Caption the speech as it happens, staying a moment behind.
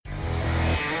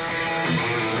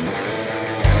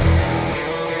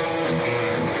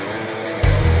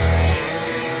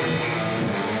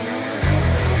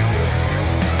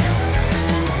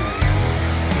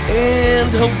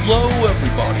Hello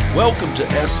everybody, welcome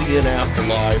to SEN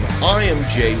Afterlife. I am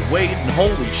Jay Wade, and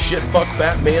holy shit, fuck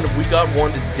Batman, have we got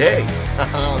one today.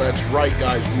 That's right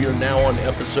guys, we are now on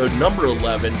episode number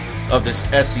 11 of this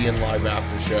SEN Live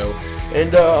After Show,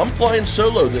 and I'm flying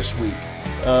solo this week.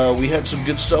 We had some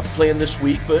good stuff planned this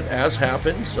week, but as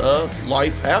happens,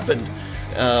 life happened.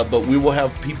 But we will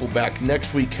have people back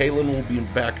next week. Kaylin will be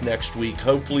back next week.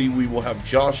 Hopefully we will have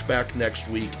Josh back next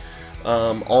week.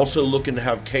 Also looking to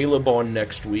have Caleb on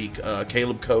next week.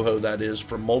 Caleb Coho, that is,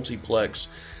 from Multiplex.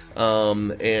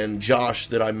 And Josh,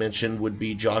 that I mentioned, would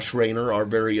be Josh Rayner, our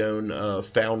very own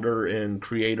founder and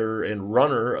creator and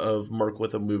runner of Merc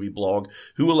with a Movie blog,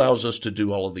 who allows us to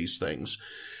do all of these things.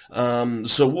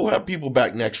 So we'll have people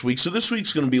back next week. So this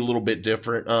week's going to be a little bit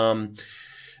different.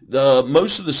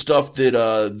 Most of the stuff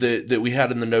that we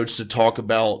had in the notes to talk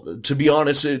about, to be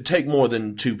honest, it'd take more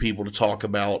than two people to talk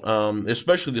about,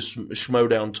 especially this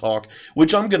Schmodown talk,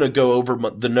 which I'm going to go over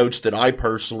the notes that I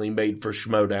personally made for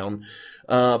Schmodown.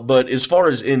 But as far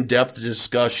as in-depth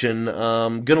discussion,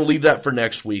 going to leave that for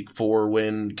next week, for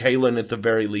when Kaylin at the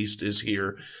very least is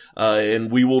here.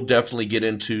 And we will definitely get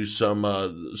into some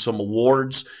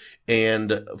awards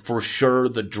and for sure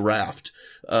the draft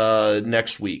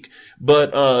next week.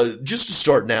 But just to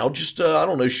start now, I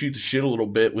don't know, shoot the shit a little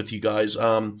bit with you guys.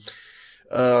 I'm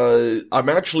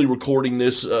actually recording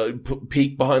this,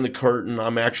 peek behind the curtain.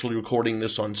 I'm actually recording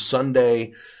this on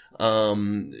Sunday.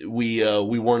 We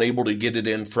weren't able to get it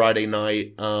in Friday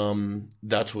night.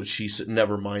 That's what she said.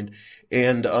 Never mind.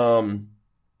 And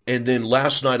then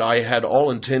last night I had all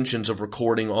intentions of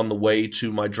recording on the way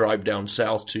to my drive down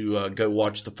south to go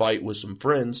watch the fight with some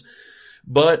friends.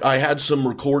 But I had some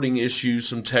recording issues,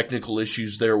 some technical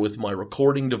issues there with my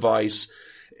recording device,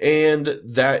 and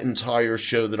that entire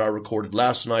show that I recorded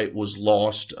last night was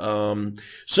lost.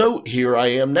 So here I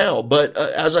am now. But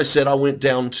as I said, I went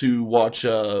down to watch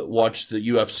the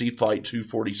UFC fight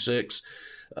 246.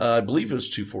 I believe it was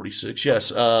 246.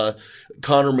 Yes.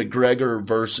 Conor McGregor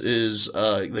versus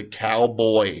the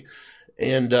Cowboy.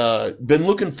 And been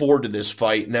looking forward to this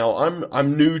fight. Now,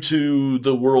 I'm new to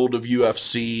the world of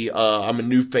UFC. I'm a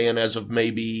new fan as of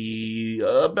maybe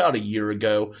about a year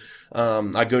ago.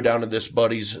 I go down to this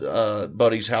buddy's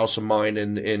house of mine,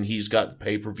 and he's got the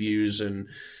pay-per-views, and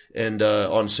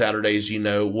on Saturdays,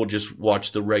 we'll just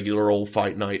watch the regular old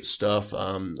fight night stuff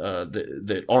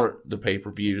that aren't the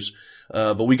pay-per-views.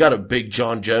 But we got a big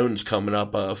John Jones coming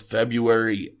up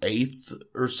February 8th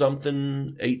or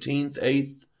something, 18th,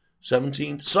 8th.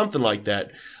 17th, something like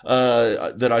that,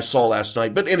 that I saw last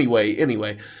night. But anyway,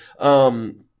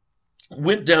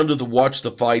 went down to watch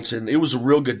the fights, and it was a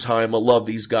real good time. I love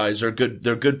these guys. They're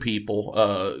good people.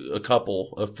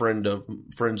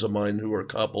 Friends of mine who are a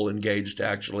couple, engaged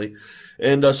actually,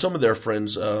 and some of their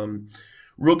friends,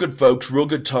 real good folks, real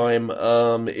good time.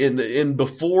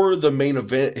 Before the main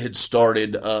event had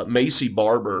started, Macy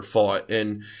Barber fought,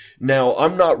 and now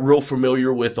I'm not real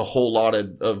familiar with a whole lot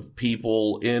of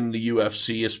people in the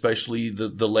UFC, especially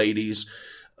the ladies,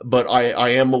 but I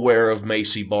am aware of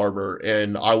Macy Barber,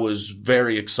 and I was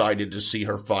very excited to see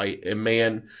her fight. And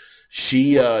man,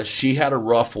 she had a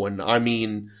rough one. I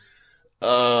mean,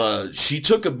 she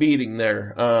took a beating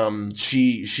there.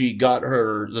 She got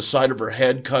the side of her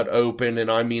head cut open, and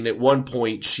I mean, at one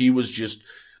point she was just,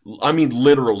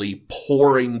 literally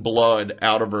pouring blood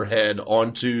out of her head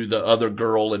onto the other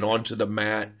girl and onto the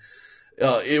mat.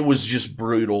 It was just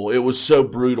brutal. It was so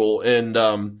brutal. And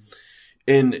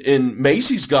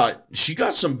Macy's got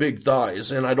some big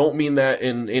thighs, and I don't mean that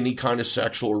in any kind of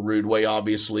sexual or rude way,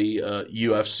 obviously.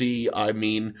 UFC, I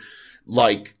mean,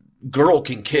 like, girl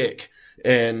can kick.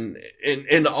 And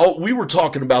we were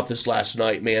talking about this last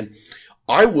night, man.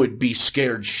 I would be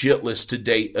scared shitless to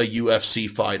date a UFC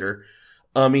fighter.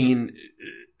 I mean,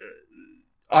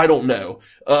 I don't know.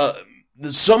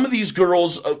 Some of these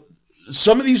girls are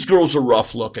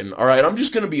rough looking. All right. I'm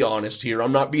just going to be honest here.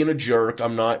 I'm not being a jerk.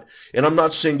 I'm not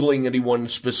singling anyone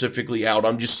specifically out.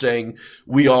 I'm just saying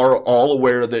we are all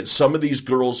aware that some of these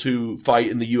girls who fight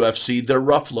in the UFC, they're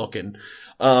rough looking.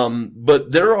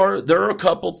 But there are a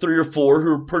couple, 3 or 4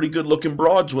 who are pretty good looking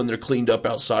broads when they're cleaned up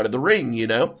outside of the ring,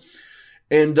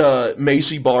 And,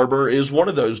 Macy Barber is one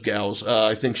of those gals.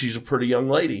 I think she's a pretty young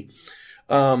lady.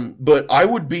 But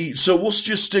so we'll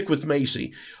just stick with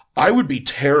Macy. I would be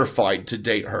terrified to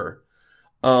date her.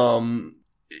 Watching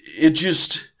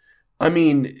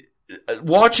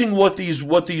what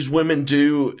these women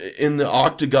do in the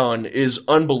octagon is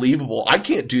unbelievable. I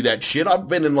can't do that shit. I've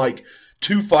been in like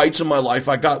 2 fights in my life.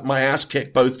 I got my ass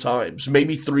kicked both times.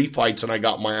 Maybe 3 fights and I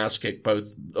got my ass kicked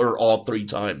all 3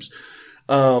 times.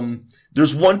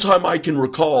 There's one time I can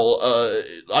recall,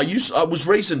 I was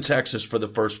raised in Texas for the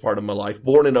first part of my life,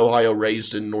 born in Ohio,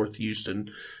 raised in North Houston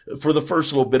for the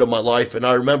first little bit of my life. And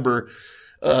I remember,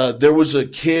 there was a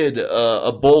kid,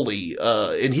 a bully,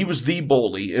 and he was the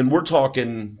bully. And we're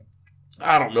talking,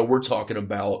 I don't know, we're talking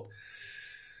about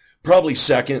probably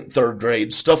second, third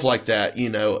grade, stuff like that, you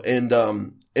know, and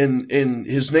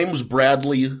his name was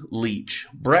Bradley Leach.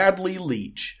 Bradley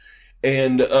Leach.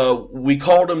 And, we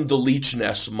called him the Leech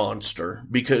Nest Monster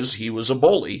because he was a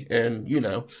bully and, you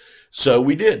know, so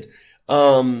we did.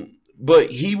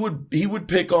 But he would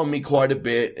pick on me quite a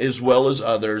bit as well as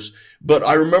others. But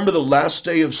I remember the last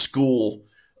day of school,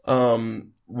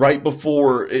 right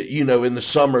before, you know, in the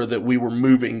summer that we were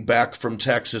moving back from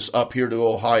Texas up here to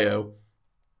Ohio.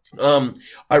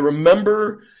 I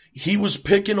remember he was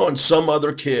picking on some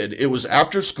other kid. It was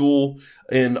after school,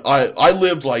 and I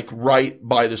lived like right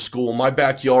by the school. My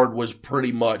backyard was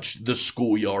pretty much the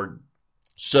schoolyard.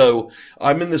 So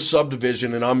I'm in this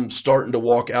subdivision and I'm starting to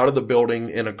walk out of the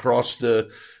building and across the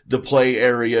play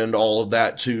area and all of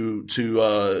that to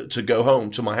go home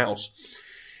to my house.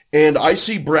 And I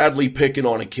see Bradley picking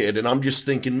on a kid and I'm just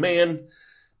thinking, man,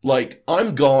 like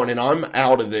I'm gone and I'm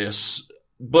out of this.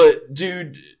 But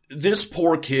dude, this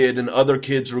poor kid and other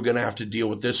kids were going to have to deal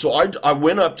with this. So I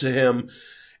went up to him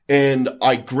and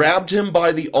I grabbed him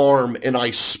by the arm and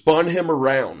I spun him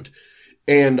around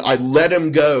and I let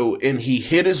him go and he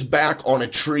hit his back on a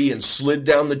tree and slid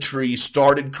down the tree,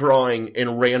 started crying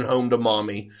and ran home to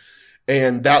mommy.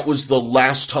 And that was the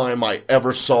last time I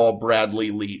ever saw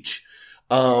Bradley Leach.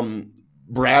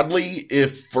 Bradley,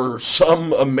 if for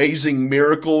some amazing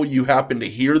miracle you happen to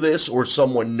hear this or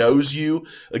someone knows you,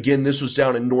 again, this was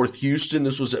down in North Houston.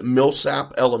 This was at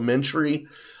Millsap Elementary.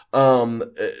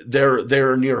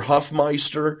 They're near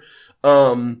Huffmeister.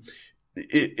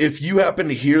 If you happen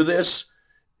to hear this,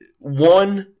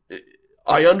 one,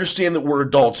 I understand that we're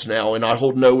adults now and I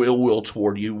hold no ill will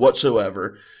toward you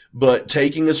whatsoever, but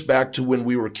taking us back to when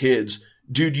we were kids,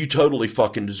 dude, you totally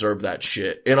fucking deserve that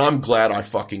shit. And I'm glad I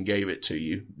fucking gave it to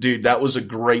you. Dude, that was a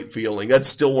great feeling. That's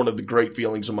still one of the great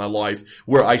feelings of my life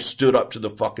where I stood up to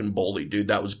the fucking bully, dude.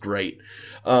 That was great.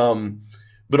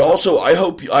 But also I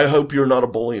hope you're not a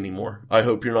bully anymore. I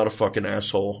hope you're not a fucking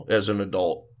asshole as an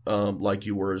adult, like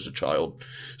you were as a child.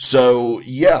 So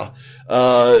yeah,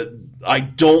 I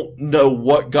don't know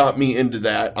what got me into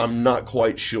that. I'm not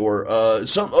quite sure.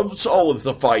 It's all of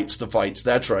the fights.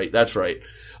 That's right.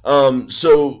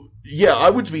 So yeah, I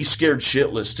would be scared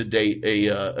shitless to date a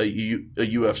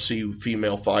UFC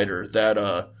female fighter that,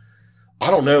 I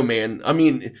don't know, man. I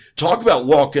mean, talk about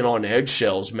walking on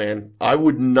eggshells, man. I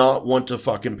would not want to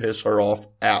fucking piss her off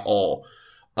at all.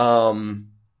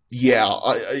 Yeah,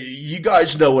 you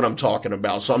guys know what I'm talking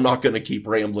about, so I'm not going to keep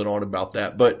rambling on about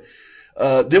that. But,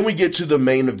 then we get to the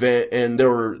main event and there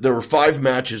were 5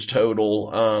 matches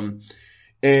total.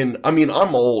 And I mean,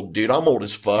 I'm old, dude. I'm old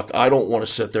as fuck. I don't want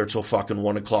to sit there till fucking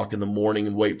 1 o'clock in the morning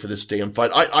and wait for this damn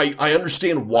fight. I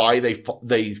understand why they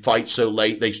fight so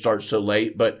late. They start so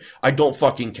late, but I don't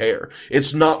fucking care.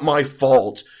 It's not my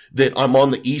fault that I'm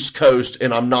on the East Coast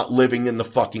and I'm not living in the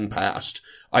fucking past.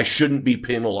 I shouldn't be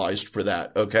penalized for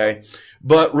that. Okay.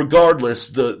 But regardless,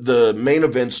 the main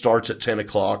event starts at 10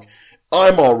 o'clock.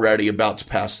 I'm already about to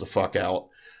pass the fuck out.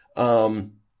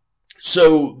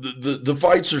 So the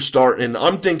fights are starting and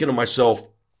I'm thinking to myself,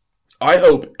 I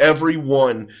hope every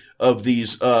one of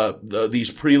these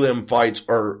prelim fights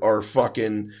are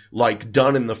fucking like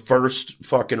done in the first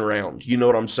fucking round. You know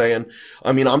what I'm saying?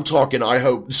 I mean, I'm talking, I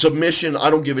hope submission.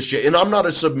 I don't give a shit. And I'm not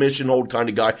a submission hold kind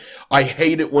of guy. I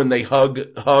hate it when they hug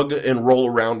and roll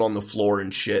around on the floor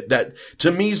and shit. That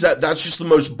to me is that's just the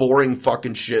most boring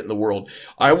fucking shit in the world.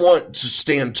 I want to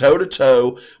stand toe to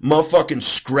toe, motherfucking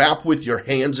scrap with your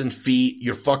hands and feet,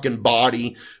 your fucking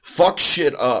body, fuck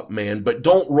shit up, man. But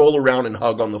don't roll around and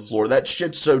hug on the floor. That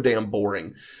shit's so damn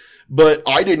boring. But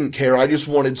I didn't care. I just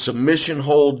wanted submission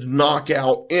hold,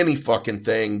 knockout, any fucking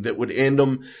thing that would end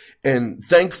them. And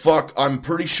thank fuck, I'm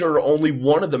pretty sure only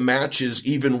one of the matches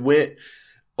even went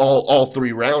all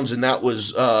 3 rounds, and that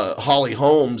was Holly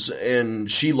Holmes,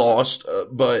 and she lost.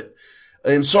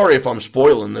 And sorry if I'm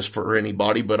spoiling this for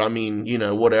anybody, but I mean, you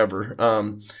know, whatever.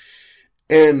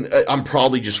 And I'm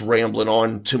probably just rambling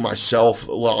on to myself.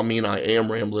 Well, I mean, I am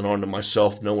rambling on to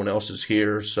myself. No one else is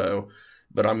here. So,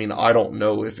 but I mean, I don't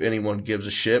know if anyone gives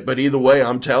a shit, but either way,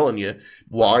 I'm telling you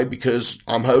why, because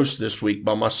I'm host this week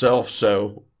by myself.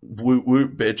 So woot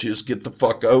woot bitches, get the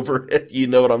fuck over it. You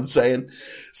know what I'm saying?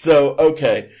 So,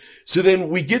 okay. So then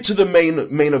we get to the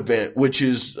main event, which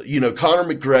is, you know,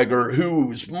 Conor McGregor,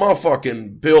 who's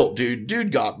motherfucking built, dude.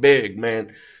 Dude got big,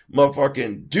 man.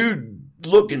 Motherfucking dude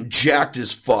looking jacked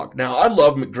as fuck. Now, I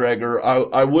love McGregor.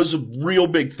 I was a real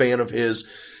big fan of his,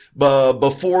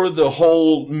 before the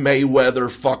whole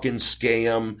Mayweather fucking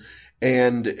scam.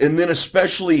 And then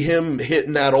especially him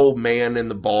hitting that old man in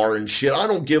the bar and shit. I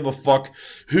don't give a fuck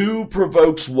who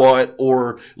provokes what,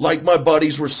 or like my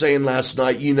buddies were saying last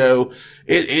night,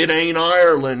 it ain't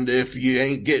Ireland if you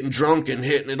ain't getting drunk and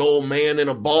hitting an old man in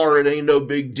a bar. It ain't no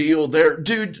big deal there.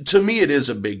 Dude, to me it is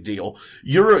a big deal.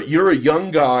 You're a young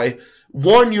guy.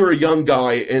 One, you're a young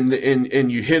guy and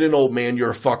you hit an old man,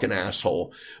 you're a fucking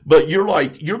asshole. But you're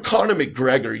Conor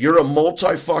McGregor. You're a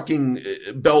multi-fucking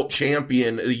belt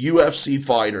champion, a UFC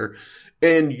fighter,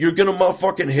 and you're gonna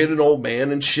motherfucking hit an old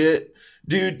man and shit.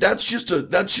 Dude, that's just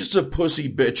a pussy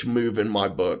bitch move in my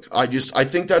book. I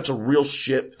think that's a real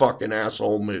shit fucking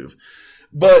asshole move.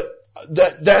 But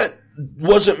that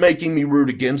wasn't making me root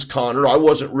against Conor. I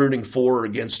wasn't rooting for or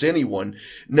against anyone.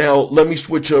 Now, let me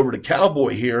switch over to Cowboy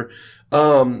here.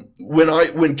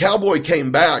 When Cowboy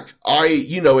came back, I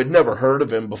had never heard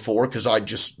of him before because I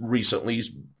just recently,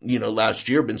 last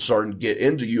year been starting to get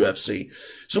into UFC.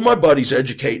 So my buddy's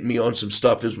educating me on some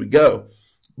stuff as we go.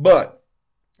 But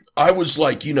I was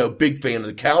big fan of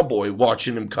the Cowboy,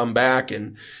 watching him come back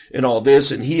and all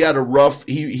this. And he had a rough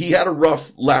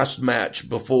last match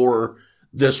before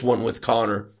this one with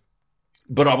Conor.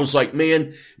 But I was like,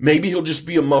 man, maybe he'll just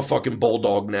be a motherfucking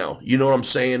bulldog now. You know what I'm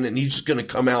saying? And he's just going to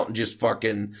come out and just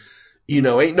fucking,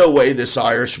 ain't no way this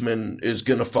Irishman is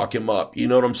going to fuck him up. You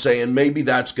know what I'm saying? Maybe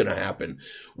that's going to happen.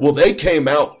 Well, they came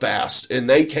out fast and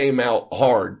they came out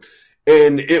hard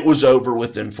and it was over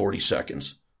within 40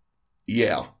 seconds.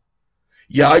 Yeah.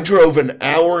 Yeah, I drove an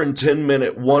hour and 10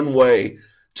 minute one way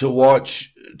to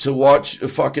watch a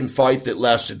fucking fight that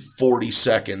lasted 40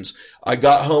 seconds. I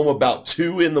got home about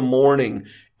 2 a.m.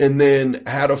 and then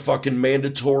had a fucking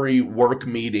mandatory work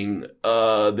meeting,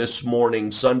 this morning,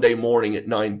 Sunday morning at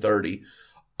 9:30.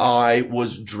 I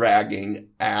was dragging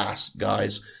ass,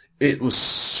 guys. It was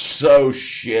so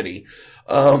shitty.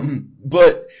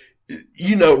 But,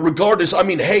 regardless,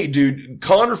 hey, dude,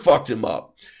 Conor fucked him up.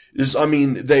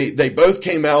 They both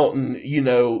came out and,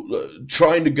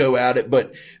 trying to go at it,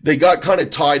 but they got kind of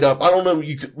tied up. I don't know,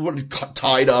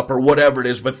 tied up or whatever it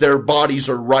is, but their bodies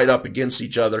are right up against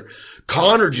each other.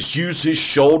 Conor just used his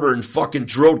shoulder and fucking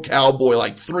drilled Cowboy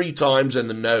like 3 times in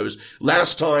the nose.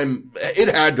 Last time,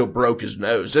 it had to have broke his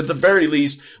nose. At the very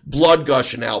least, blood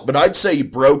gushing out. But I'd say he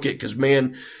broke it because,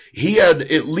 man, he had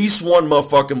at least one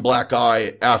motherfucking black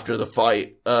eye after the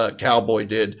fight, Cowboy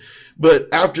did. But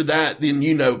after that, then,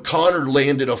 Conor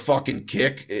landed a fucking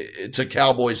kick to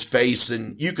Cowboy's face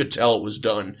and you could tell it was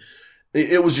done.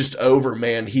 It was just over,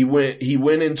 man. He went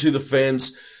into the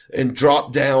fence and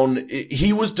dropped down.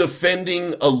 He was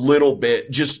defending a little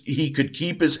bit. Just, he could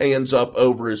keep his hands up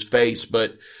over his face,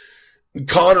 but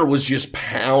Conor was just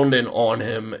pounding on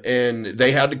him and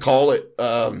they had to call it.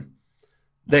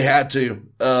 They had to.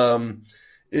 Oh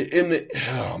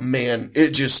man,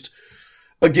 it just,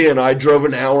 again, I drove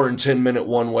an hour and 10 minute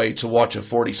one way to watch a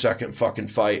 40-second fucking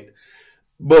fight.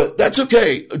 But that's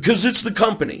okay, because it's the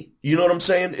company. You know what I'm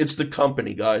saying? It's the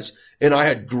company, guys. And I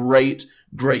had great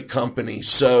company.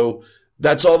 So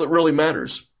that's all that really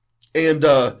matters. And,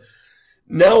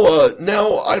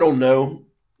 now, I don't know.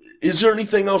 Is there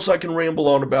anything else I can ramble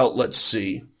on about? Let's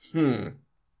see.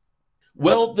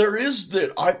 Well, there is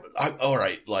that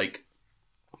alright, like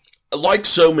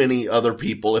so many other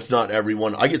people, if not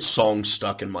everyone, I get songs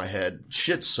stuck in my head.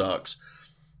 Shit sucks.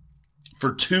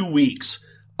 For 2 weeks,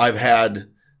 I've had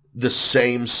the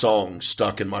same song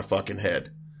stuck in my fucking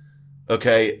head.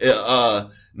 Okay?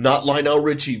 Not Lionel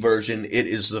Richie version. It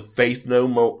is the Faith No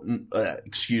More, It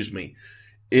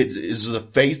is the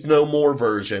Faith No More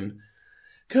version.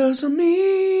 'Cause I'm easy.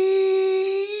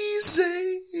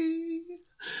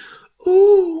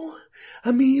 Ooh,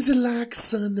 I'm easy like a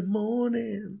Sunday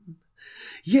morning.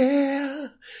 Yeah.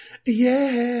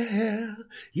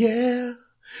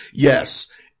 Yes.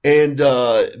 And,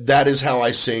 that is how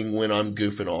I sing when I'm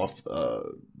goofing off.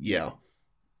 Yeah.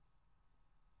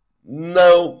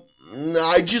 No,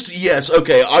 yes.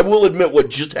 Okay. I will admit what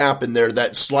just happened there.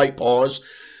 That slight pause.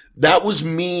 That was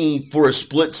me for a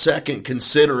split second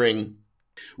considering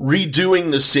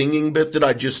redoing the singing bit that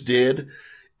I just did.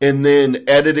 And then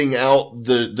editing out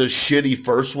the shitty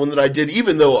first one that I did,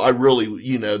 even though I really,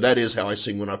 that is how I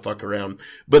sing when I fuck around.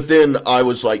 But then I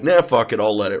was like, nah, fuck it,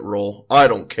 I'll let it roll. I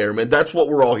don't care, man. That's what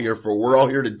we're all here for. We're all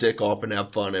here to dick off and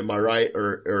have fun. Am I right?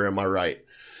 Or am I right?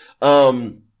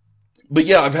 But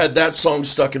yeah, I've had that song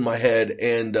stuck in my head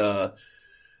and,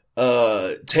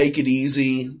 Take It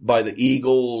Easy by the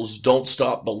Eagles. Don't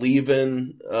Stop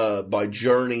Believin' by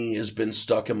Journey has been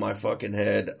stuck in my fucking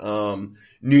head.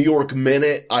 New York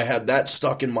Minute, I had that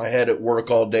stuck in my head at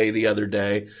work all day the other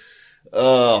day.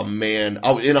 Oh man.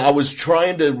 I was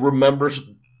trying to remember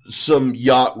some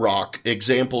yacht rock,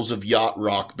 examples of yacht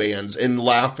rock bands, and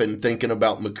laughing, thinking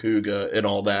about Makuga and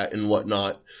all that and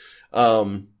whatnot.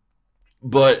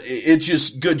 But it's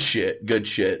just good shit.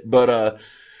 But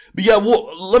yeah,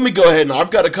 well, let me go ahead and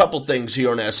I've got a couple things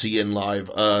here on SEN Live,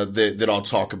 that I'll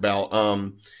talk about.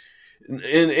 And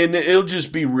it'll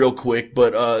just be real quick,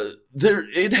 but,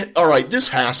 alright, this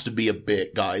has to be a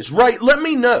bit, guys, right? Let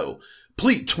me know.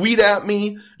 Please tweet at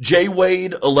me,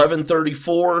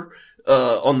 jwade1134,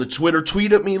 on the Twitter.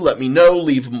 Tweet at me, let me know,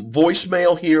 leave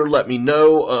voicemail here, let me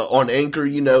know, on Anchor,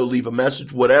 leave a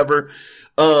message, whatever.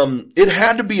 It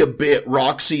had to be a bit,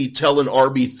 Roxy telling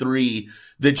RB3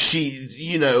 that she,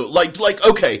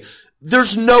 okay,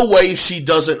 there's no way she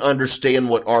doesn't understand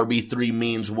what RB3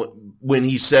 means when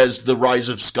he says the Rise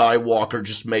of Skywalker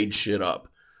just made shit up.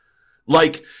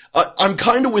 Like, I'm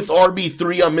kind of with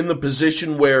RB3, I'm in the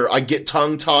position where I get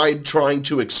tongue-tied trying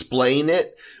to explain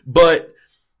it, but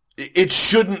it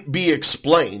shouldn't be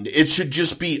explained. It should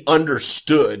just be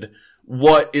understood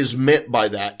what is meant by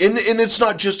that. And it's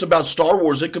not just about Star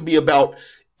Wars, it could be about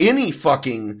any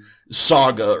fucking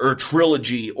saga or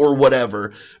trilogy or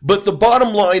whatever. But the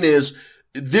bottom line is,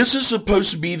 this is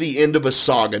supposed to be the end of a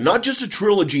saga. Not just a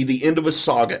trilogy, the end of a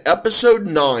saga. Episode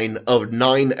 9 of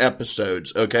 9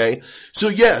 episodes, okay? So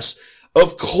yes,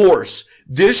 of course,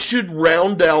 this should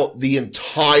round out the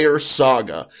entire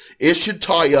saga. It should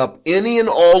tie up any and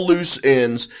all loose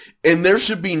ends, and there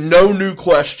should be no new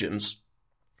questions.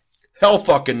 Hell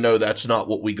fucking no, that's not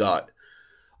what we got.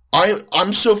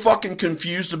 I'm so fucking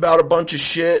confused about a bunch of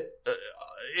shit.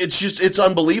 It's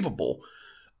unbelievable.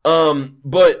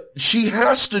 But she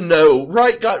has to know,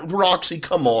 right? Roxy,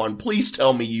 come on. Please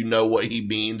tell me you know what he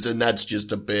means, and that's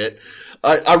just a bit.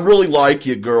 I really like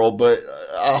you, girl, but,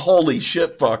 holy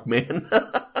shit, fuck, man.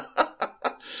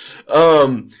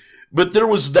 But there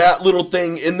was that little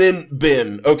thing, and then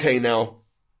Ben. Okay, now,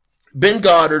 Ben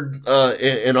Goddard,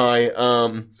 and I,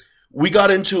 we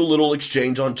got into a little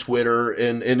exchange on Twitter,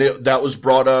 and that was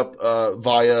brought up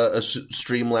via a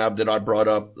Streamlab that I brought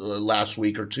up last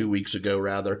week or 2 weeks ago,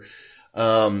 rather,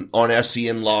 on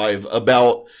SEN Live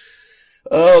about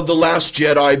The Last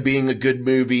Jedi being a good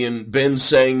movie, and Ben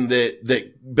saying that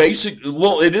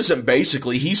it isn't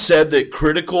basically. He said that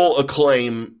critical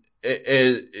acclaim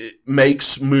it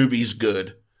makes movies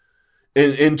good,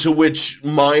 and to which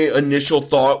my initial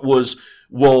thought was,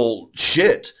 well,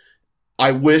 shit.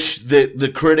 I wish that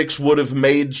the critics would have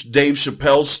made Dave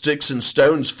Chappelle's Sticks and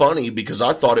Stones funny, because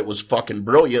I thought it was fucking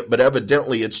brilliant, but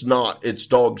evidently it's not. It's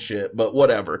dog shit, but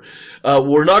whatever.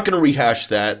 We're not going to rehash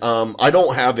that. I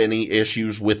don't have any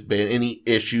issues with Ben.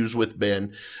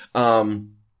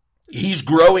 He's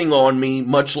growing on me,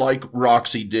 much like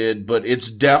Roxy did, but it's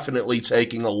definitely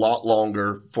taking a lot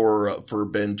longer for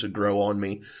Ben to grow on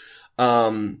me.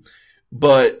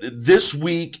 But this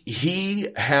week, he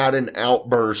had an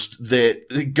outburst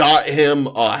that got him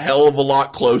a hell of a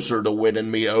lot closer to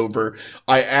winning me over.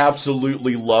 I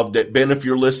absolutely loved it. Ben, if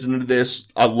you're listening to this,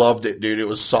 I loved it, dude. It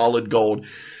was solid gold.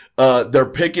 They're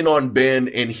picking on Ben,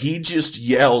 and he just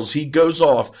yells. He goes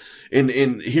off, and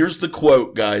here's the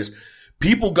quote, guys.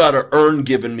 People gotta earn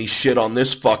giving me shit on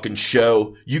this fucking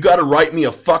show. You gotta write me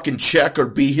a fucking check or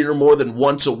be here more than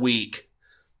once a week.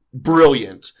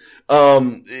 Brilliant.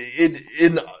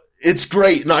 It's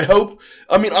great, and I hope,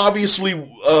 obviously,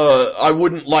 I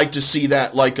wouldn't like to see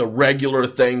that like a regular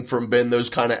thing from Ben, those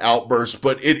kind of outbursts,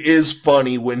 but it is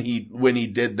funny when he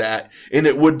did that, and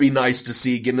it would be nice to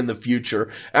see again in the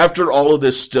future, after all of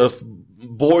this stuff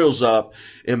boils up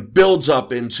and builds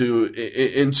up into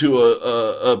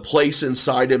a place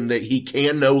inside him that he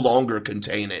can no longer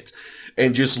contain it,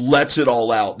 and just lets it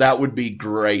all out. That would be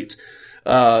great.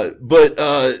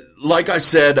 Like I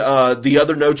said, the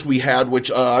other notes we had,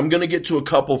 which, I'm gonna get to a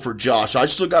couple for Josh. I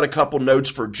still got a couple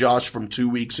notes for Josh from 2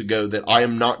 weeks ago that I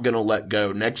am not gonna let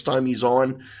go. Next time he's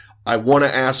on, I want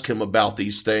to ask him about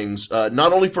these things,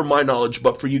 not only for my knowledge,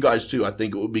 but for you guys too. I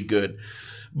think it would be good.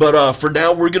 But, for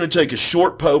now, we're gonna take a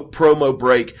short promo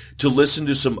break to listen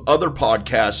to some other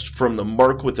podcasts from the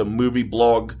Mark with a Movie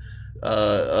blog,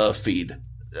 feed.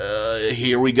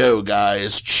 Here we go,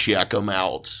 guys. Check them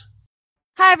out.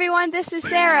 Hi everyone, this is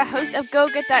Sarah, host of Go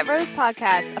Get That Rose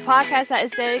podcast, a podcast that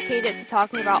is dedicated to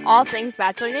talking about all things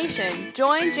Bachelor Nation.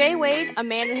 Join Jay Wade, a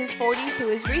man in his 40s who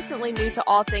is recently new to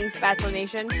all things Bachelor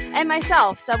Nation, and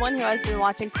myself, someone who has been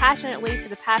watching passionately for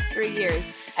the past 3 years,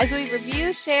 as we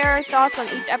review, share our thoughts on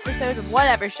each episode of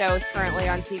whatever show is currently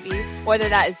on TV, whether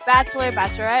that is Bachelor,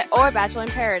 Bachelorette, or Bachelor in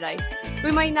Paradise. We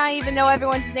might not even know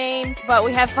everyone's name, but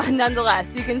we have fun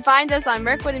nonetheless. You can find us on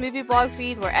Mirkwood and Movie Blog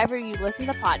feed wherever you listen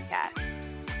to podcasts.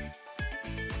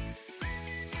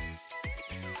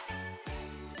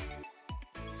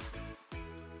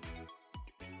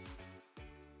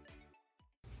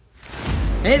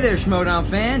 Hey there, Schmodown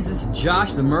fans. This is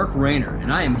Josh the Merc Rainer,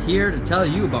 and I am here to tell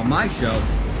you about my show,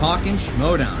 Talkin'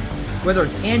 Schmodown. Whether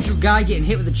it's Andrew Guy getting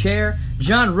hit with a chair,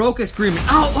 John Roca screaming,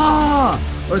 "Outlaw!"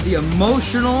 or the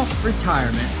emotional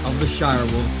retirement of the Shire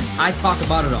Wolves, I talk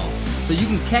about it all. So you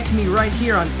can catch me right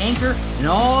here on Anchor and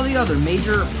all the other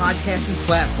major podcasting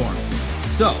platforms.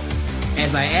 So,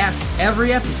 as I ask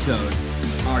every episode,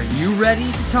 are you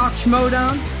ready to talk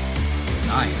Schmodown?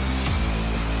 I am.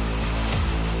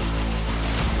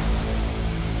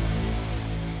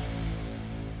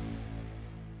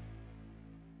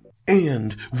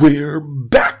 And we're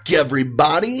back,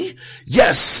 everybody.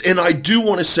 Yes, and I do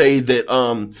want to say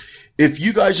that if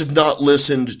you guys have not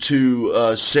listened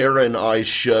to Sarah and I's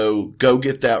show, Go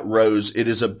Get That Rose. It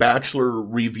is a Bachelor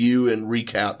review and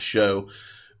recap show.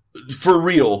 For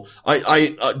real.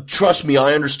 I trust me,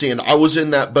 I understand. I was in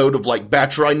that boat of like,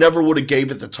 Bachelor, I never would have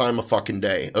gave it the time of fucking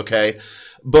day, okay?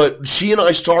 But she and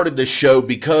I started this show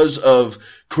because of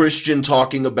Christian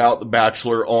talking about The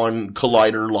Bachelor on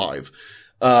Collider Live.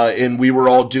 And we were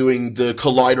all doing the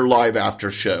Collider Live after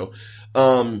show.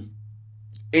 And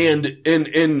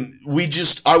we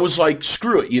just, I was like,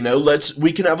 screw it, you know,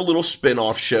 we can have a little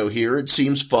spin-off show here. It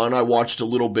seems fun. I watched a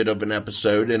little bit of an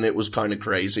episode and it was kind of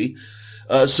crazy.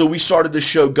 So we started the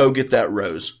show, Go Get That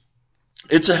Rose.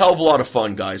 It's a hell of a lot of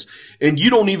fun, guys. And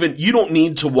you don't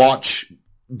need to watch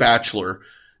Bachelor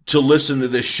to listen to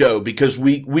this show because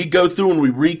we go through and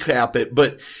we recap it.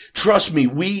 But trust me,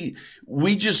 we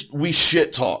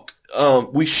shit talk.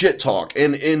 We shit talk.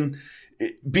 And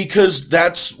because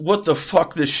that's what the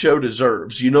fuck this show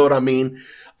deserves. You know what I mean?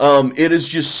 It is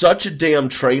just such a damn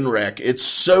train wreck. It's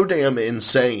so damn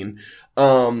insane.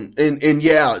 And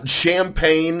yeah,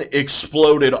 champagne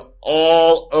exploded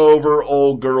all over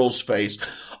old girl's face.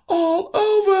 All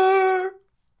over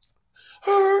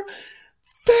her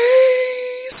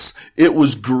face. It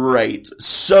was great.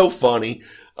 So funny.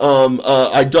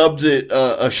 I dubbed it,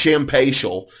 a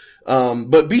champacial.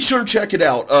 But be sure to check it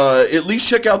out. At least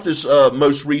check out this,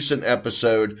 most recent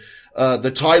episode.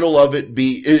 The title of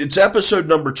it's episode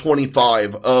number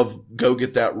 25 of Go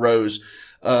Get That Rose.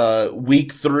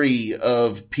 Week 3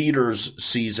 of Peter's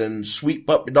season. Sweet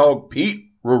puppy dog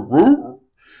Pete.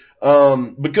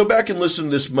 But go back and listen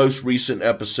to this most recent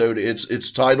episode.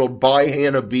 It's titled Bye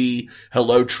Hannah B.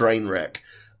 Hello Trainwreck.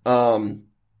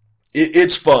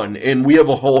 It's fun, and we have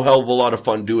a whole hell of a lot of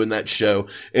fun doing that show.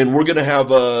 And we're gonna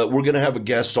have a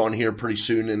guest on here pretty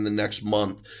soon in the next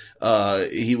month.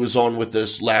 He was on with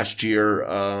us last year,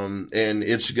 and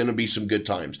it's gonna be some good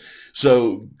times.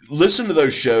 So listen to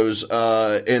those shows,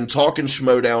 and Talkin'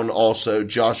 Schmodown also.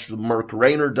 Josh the Merc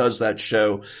Rainer does that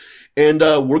show. And,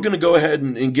 we're gonna go ahead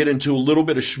and get into a little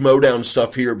bit of Schmodown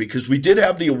stuff here because we did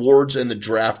have the awards and the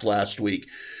draft last week.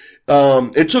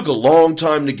 It took a long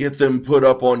time to get them put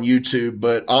up on YouTube,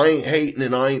 but I ain't hating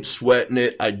and I ain't sweating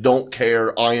it. I don't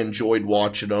care. I enjoyed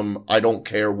watching them. I don't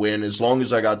care when, as long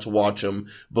as I got to watch them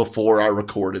before I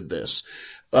recorded this,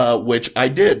 which I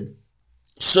did.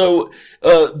 So,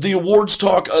 the awards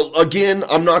talk, again,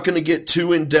 I'm not going to get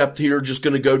too in depth here. Just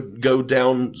going to go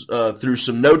down, through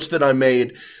some notes that I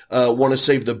made. Want to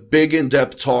save the big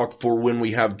in-depth talk for when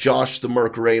we have Josh the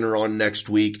Merc Rainer on next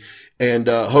week. And,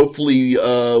 hopefully,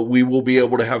 we will be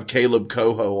able to have Caleb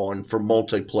Coho on for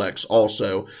Multiplex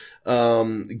also.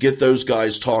 Get those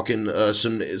guys talking,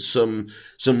 some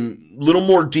little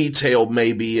more detailed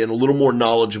maybe and a little more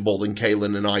knowledgeable than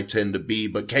Kaylin and I tend to be.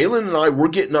 But Kaylin and I, we're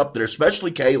getting up there,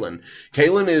 especially Kaylin.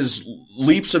 Kaylin is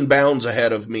leaps and bounds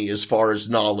ahead of me as far as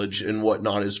knowledge and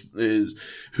whatnot is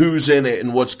who's in it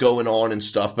and what's going on and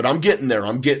stuff. But I'm getting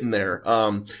there.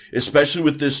 Especially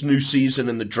with this new season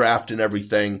and the draft and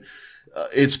everything.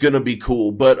 It's gonna be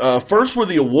cool. But, first were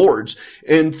the awards.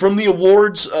 And from the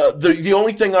awards, the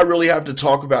only thing I really have to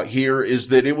talk about here is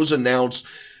that it was announced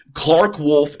Clark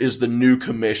Wolf is the new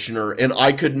commissioner, and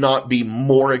I could not be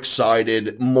more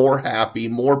excited, more happy,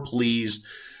 more pleased.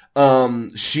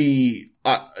 She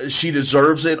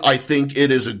deserves it. I think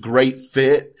it is a great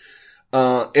fit.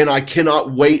 And I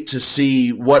cannot wait to see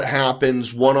what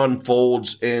happens, what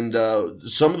unfolds, and,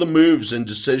 some of the moves and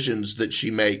decisions that she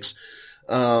makes.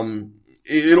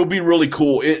 It'll be really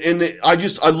cool. And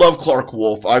I love Clark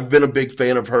Wolf. I've been a big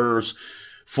fan of hers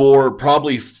for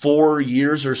probably 4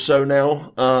 years or so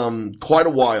now. Quite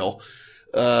a while.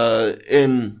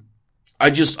 And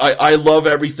I love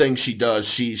everything she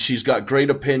does. She's got great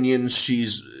opinions.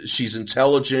 She's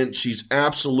intelligent. She's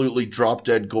absolutely drop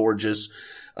dead gorgeous.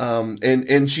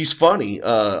 And she's funny.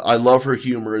 I love her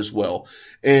humor as well.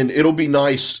 And it'll be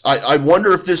nice. I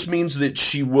wonder if this means that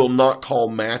she will not call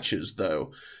matches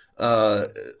though.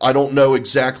 I don't know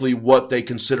exactly what they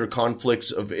consider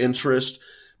conflicts of interest,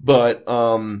 but,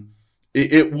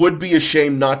 it would be a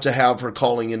shame not to have her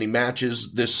calling any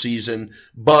matches this season,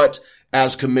 but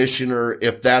as commissioner,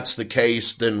 if that's the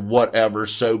case, then whatever,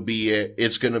 so be it.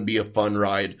 It's going to be a fun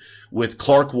ride with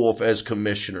Clark Wolf as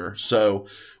commissioner. So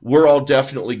we're all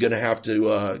definitely going to have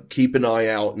to keep an eye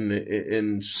out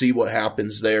and see what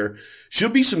happens there.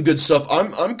 Should be some good stuff.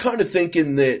 I'm kind of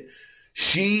thinking that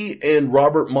she and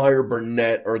Robert Meyer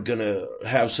Burnett are going to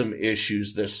have some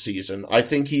issues this season. I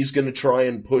think he's going to try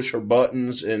and push her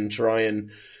buttons and try and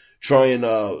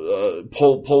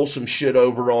pull some shit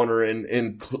over on her,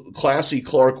 and classy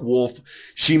Clark Wolf,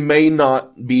 she may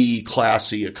not be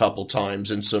classy a couple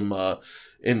times in some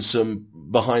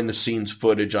behind the scenes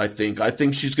footage. I think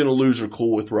she's going to lose her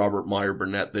cool with Robert Meyer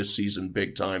Burnett this season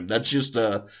big time. That's just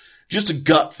a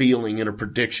gut feeling and a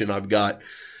prediction I've got.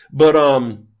 But,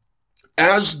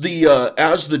 as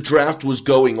the draft was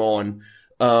going on,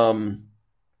 there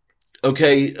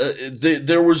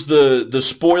was the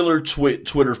spoiler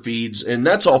Twitter feeds, and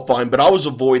that's all fine, but I was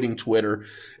avoiding Twitter,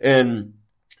 and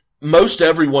most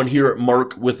everyone here at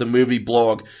Merc with the movie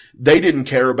blog, they didn't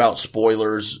care about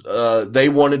spoilers. They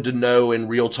wanted to know in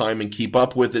real time and keep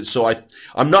up with it. So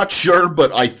I'm not sure,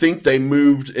 but I think they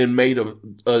moved and made a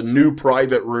new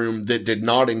private room that did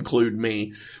not include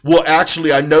me. Well,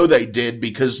 actually, I know they did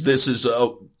because this is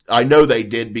a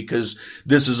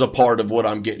part of what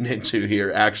I'm getting into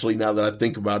here, actually, now that I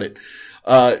think about it.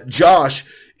 Josh,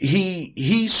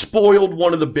 he spoiled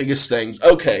one of the biggest things.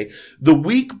 Okay, the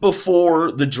week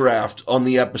before the draft on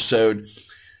the episode,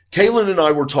 Kaylin and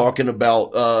I were talking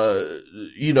about,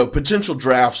 potential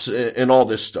drafts and all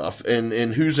this stuff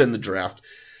and who's in the draft.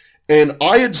 And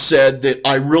I had said that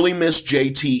I really miss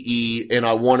JTE and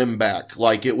I want him back.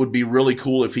 Like, it would be really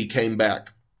cool if he came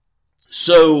back.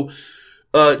 So,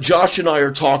 Josh and I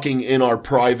are talking in our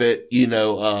private DM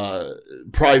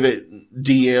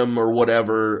or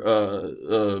whatever,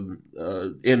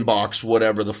 inbox,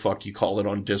 whatever the fuck you call it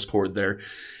on Discord there.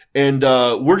 And,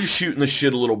 we're just shooting the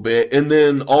shit a little bit. And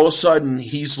then all of a sudden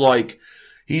he's like,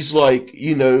 spoils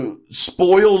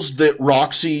that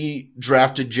Roxy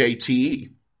drafted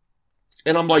JTE.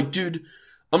 And I'm like, dude,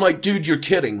 you're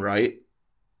kidding, right?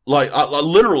 Like,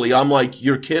 I'm like,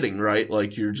 you're kidding, right?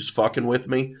 Like, you're just fucking with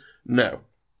me?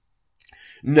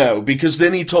 No, because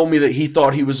then he told me that he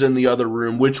thought he was in the other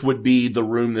room, which would be the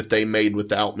room that they made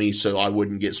without me, so I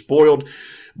wouldn't get spoiled.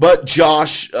 But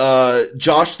Josh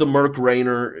the Merc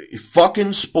Rainer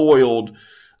fucking spoiled,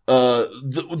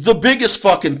 the biggest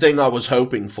fucking thing I was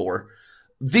hoping for.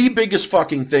 The biggest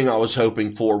fucking thing I was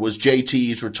hoping for was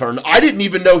JT's return. I didn't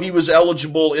even know he was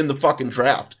eligible in the fucking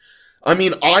draft. I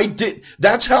mean,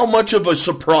 that's how much of a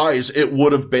surprise it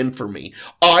would have been for me.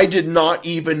 I did not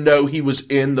even know he was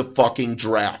in the fucking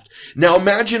draft. Now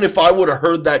imagine if I would have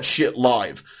heard that shit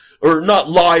live. Or not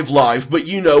live, but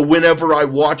whenever I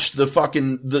watched the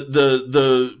fucking,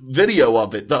 the video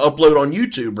of it, the upload on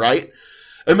YouTube, right?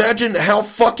 Imagine how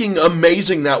fucking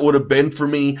amazing that would have been for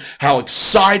me, how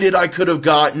excited I could have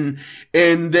gotten,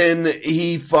 and then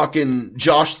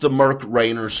Josh the Merc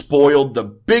Rainer spoiled the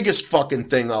biggest fucking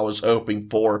thing I was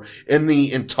hoping for in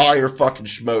the entire fucking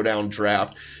Schmodown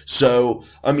draft. So,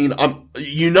 I mean, I'm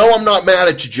not mad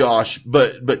at you, Josh,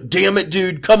 but damn it,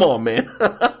 dude, come on, man.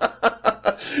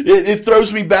 It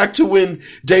throws me back to when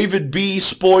David B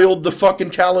spoiled the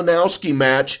fucking Kalinowski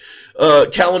match,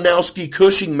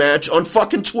 Kalinowski-Cushing match on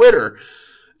fucking Twitter.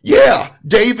 Yeah,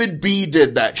 David B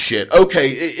did that shit. Okay,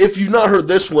 if you've not heard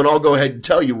this one, I'll go ahead and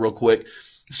tell you real quick.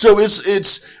 So it's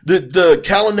the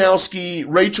Kalinowski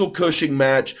Rachel Cushing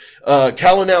match.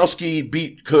 Kalinowski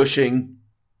beat Cushing,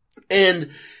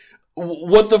 and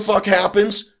what the fuck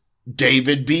happens?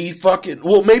 David B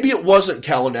maybe it wasn't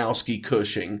Kalinowski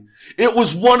Cushing. It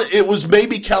was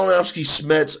maybe Kalinowski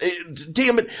Smets.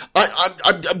 Damn it.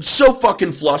 I'm so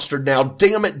fucking flustered now.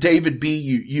 Damn it, David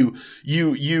B,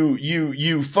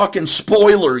 you fucking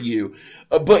spoiler, you.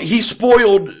 But he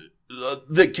spoiled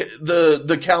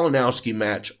the Kalinowski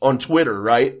match on Twitter,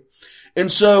 right?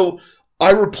 And so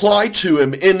I replied to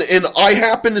him, and I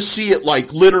happened to see it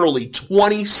like literally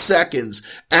 20 seconds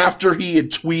after he had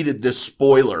tweeted this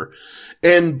spoiler.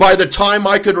 And by the time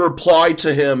I could reply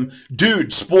to him,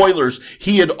 dude, spoilers,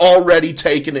 he had already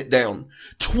taken it down.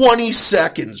 20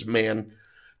 seconds, man.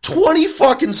 20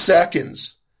 fucking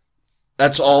seconds.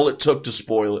 That's all it took to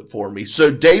spoil it for me. So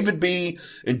David B.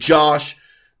 and Josh,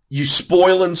 you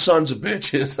spoiling sons of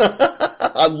bitches.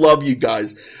 I love you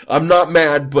guys. I'm not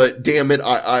mad, but damn it,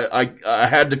 I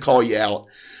had to call you out.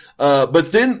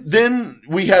 But then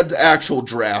we had the actual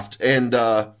draft, and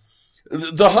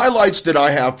the highlights that I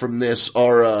have from this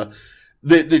are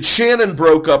that Shannon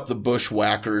broke up the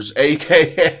Bushwhackers,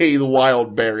 aka the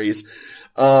Wild Berries.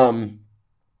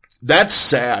 That's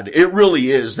sad. It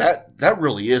really is. That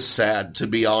really is sad, to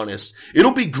be honest.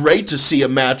 It'll be great to see a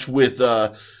match with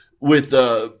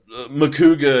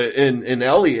Makuga and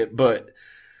Elliot, but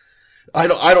I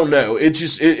don't know.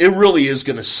 It really is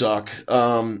gonna suck.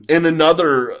 And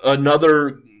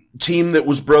another team that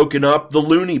was broken up, the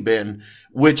Looney Bin,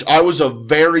 which I was a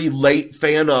very late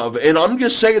fan of, and I'm gonna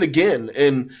say it again,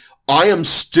 and I am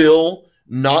still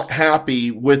not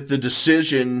happy with the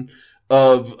decision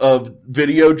of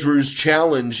Video Drew's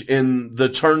challenge in the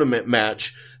tournament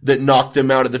match that knocked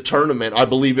them out of the tournament. I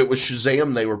believe it was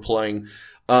Shazam they were playing.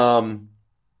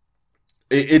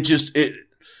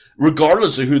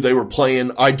 Regardless of who they were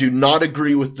playing, I do not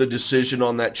agree with the decision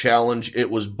on that challenge. It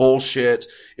was bullshit.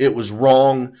 It was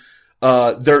wrong.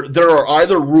 There are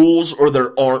either rules or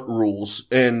there aren't rules,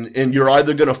 and you're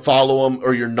either going to follow them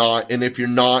or you're not. And if you're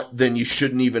not, then you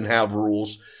shouldn't even have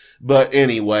rules. But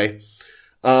anyway,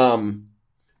 then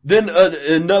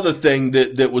another thing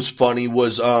that was funny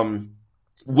was,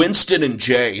 Winston and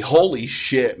Jay. Holy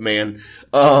shit, man.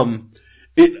 I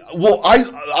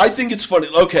think it's funny.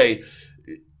 Okay.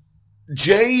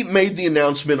 Jay made the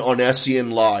announcement on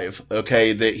SEN Live,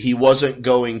 okay, that he wasn't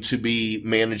going to be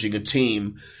managing a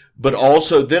team, but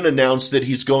also then announced that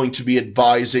he's going to be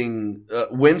advising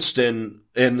Winston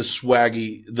and the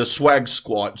Swaggy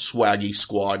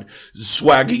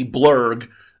Blurg.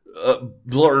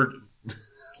 Blurg.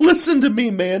 Listen to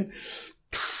me, man.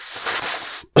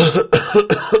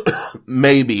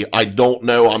 Maybe. I don't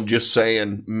know. I'm just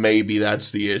saying maybe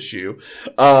that's the issue.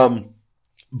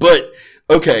 But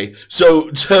okay, so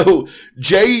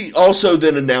Jay also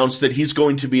then announced that he's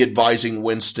going to be advising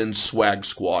Winston's Swag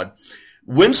Squad.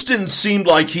 Winston seemed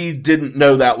like he didn't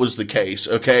know that was the case,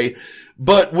 okay?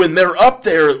 But when they're up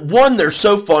there, one, they're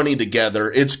so funny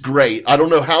together. It's great. I don't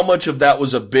know how much of that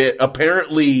was a bit.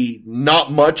 Apparently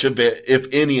not much of it, if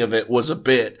any of it, was a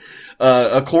bit.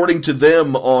 According to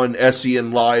them on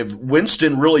SEN Live,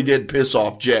 Winston really did piss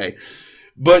off Jay.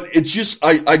 But it's just,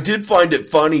 I did find it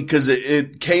funny because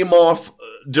it came off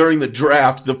during the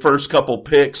draft, the first couple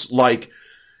picks, like,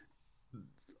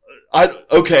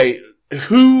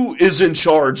 who is in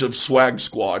charge of Swag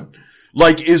Squad?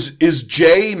 Like, is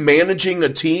Jay managing a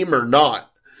team or not?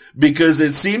 Because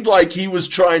it seemed like he was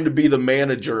trying to be the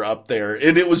manager up there,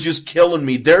 and it was just killing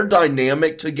me. Their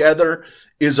dynamic together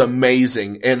is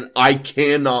amazing, and I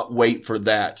cannot wait for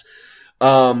that.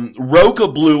 Roca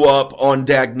blew up on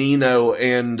Dagnino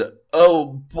and,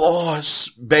 boss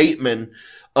Bateman,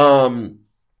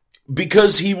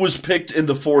 because he was picked in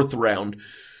the 4th round.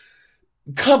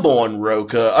 Come on,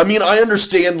 Roca. I mean, I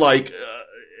understand, like,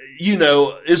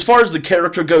 as far as the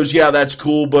character goes, yeah, that's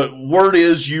cool, but word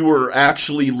is you were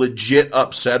actually legit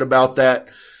upset about that.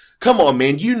 Come on,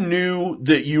 man. You knew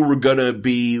that you were gonna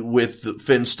be with the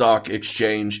Finstock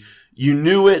Exchange. You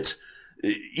knew it.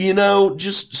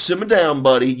 Just simmer down,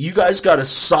 buddy. You guys got a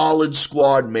solid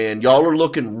squad, man. Y'all are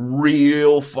looking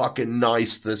real fucking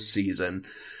nice this season.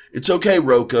 It's okay,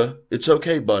 Roca. It's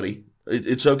okay, buddy.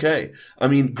 It's okay. I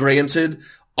mean, granted,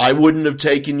 I wouldn't have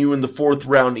taken you in the 4th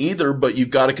round either, but you've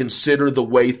got to consider the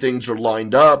way things are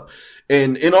lined up.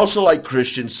 And also, like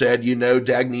Christian said,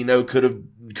 Dagnino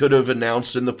could have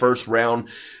announced in the 1st round,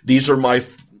 these are my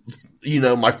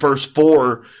first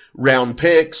 4 round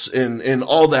picks and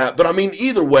all that. But I mean,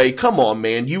 either way, come on,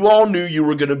 man. You all knew you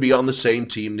were going to be on the same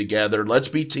team together. Let's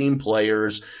be team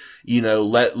players.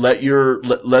 Let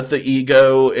the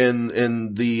ego and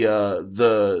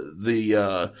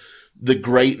the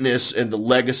greatness and the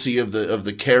legacy of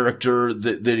the character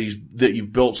that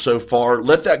you've built so far,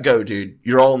 let that go, dude.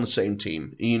 You're all on the same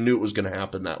team. You knew it was going to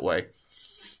happen that way.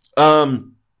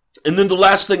 And then the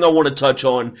last thing I want to touch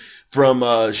on from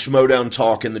Schmodown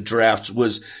Talk in the drafts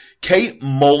was Kate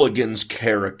Mulligan's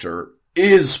character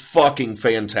is fucking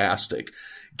fantastic.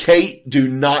 Kate, do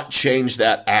not change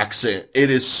that accent.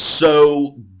 It is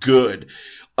so good.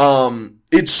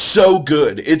 It's so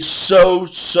good. It's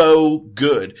so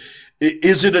good.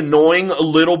 Is it annoying a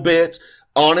little bit?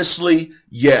 Honestly,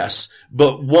 yes.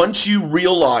 But once you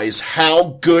realize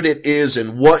how good it is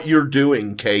and what you're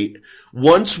doing, Kate,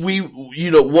 once we the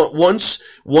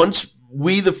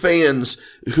fans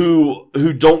who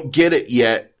don't get it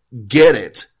yet, get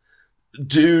it.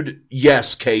 Dude,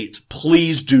 yes, Kate,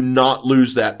 please do not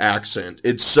lose that accent.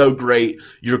 It's so great.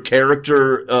 Your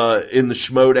character, in the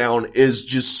Schmodown is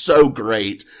just so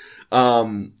great.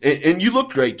 And you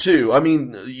look great too. I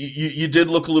mean, you did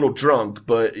look a little drunk,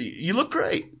 but you look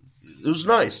great. It was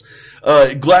nice.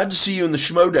 Glad to see you in the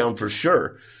Schmodown for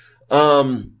sure.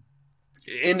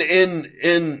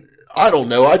 I don't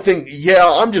know. I think,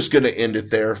 I'm just going to end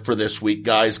it there for this week,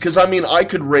 guys. Cause I mean, I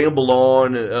could ramble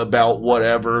on about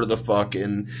whatever the fuck,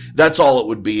 and that's all it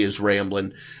would be, is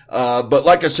rambling. But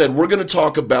like I said, we're going to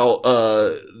talk about,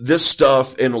 this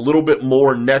stuff and a little bit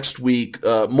more next week,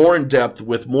 more in depth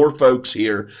with more folks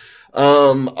here.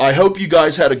 I hope you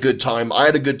guys had a good time. I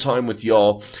had a good time with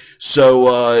y'all. So,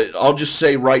 I'll just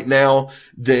say right now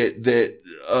that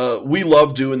we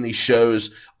love doing these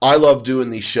shows. I love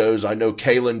doing these shows. I know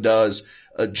Kalen does.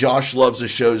 Josh loves the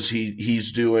shows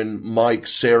he's doing. Mike,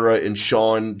 Sarah, and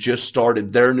Sean just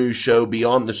started their new show,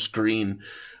 Beyond the Screen.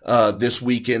 This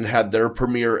weekend had their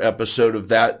premiere episode of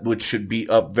that, which should be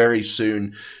up very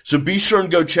soon. So be sure and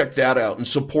go check that out and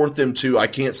support them too. I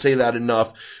can't say that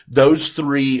enough. Those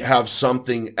three have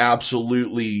something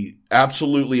absolutely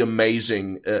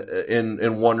amazing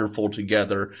and wonderful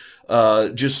together.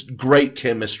 Just great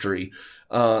chemistry.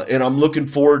 And I'm looking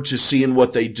forward to seeing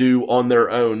what they do on their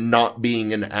own, not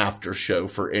being an after show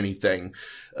for anything.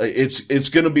 It's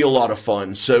going to be a lot of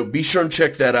fun. So be sure and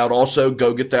check that out. Also,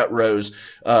 Go Get That Rose.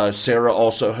 Sarah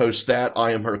also hosts that.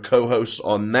 I am her co-host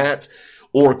on that,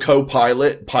 or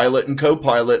co-pilot, pilot and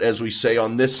co-pilot, as we say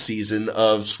on this season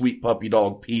of Sweet Puppy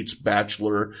Dog Pete's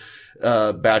Bachelor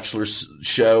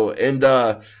show. And,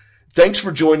 thanks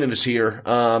for joining us here.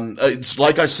 It's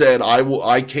like I said,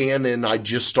 I can, and I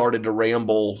just started to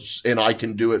ramble, and I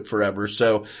can do it forever.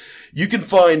 So you can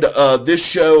find, this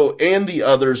show and the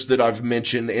others that I've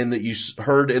mentioned and that you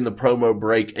heard in the promo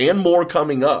break, and more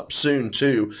coming up soon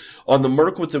too, on the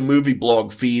Merc with the Movie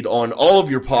blog feed on all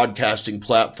of your podcasting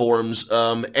platforms.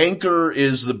 Anchor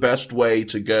is the best way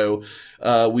to go.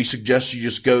 We suggest you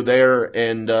just go there,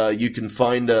 and you can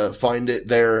find it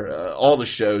there, all the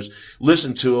shows.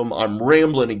 Listen to them. I'm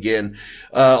rambling again.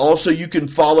 Also, you can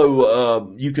follow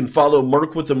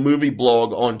Merc with the Movie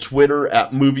blog on Twitter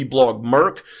at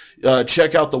MovieBlogMerc.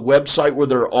 Check out the website where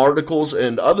there are articles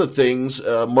and other things,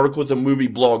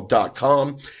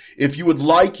 mercwithamovieblog.com. If you would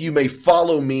like, you may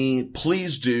follow me.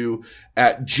 Please do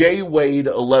at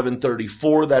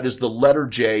JWade1134. That is the letter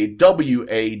J,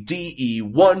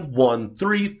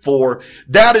 WADE1134.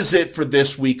 That is it for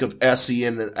this week of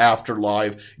SEN and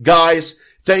Afterlife. Guys,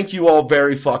 thank you all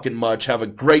very fucking much. Have a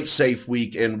great, safe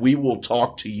week, and we will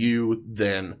talk to you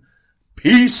then.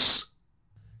 Peace.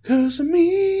 'Cause I'm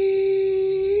easy.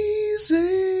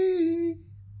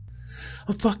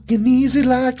 I'm fucking easy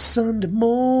like Sunday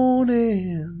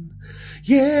morning.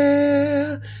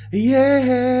 Yeah,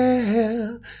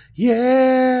 yeah,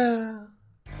 yeah.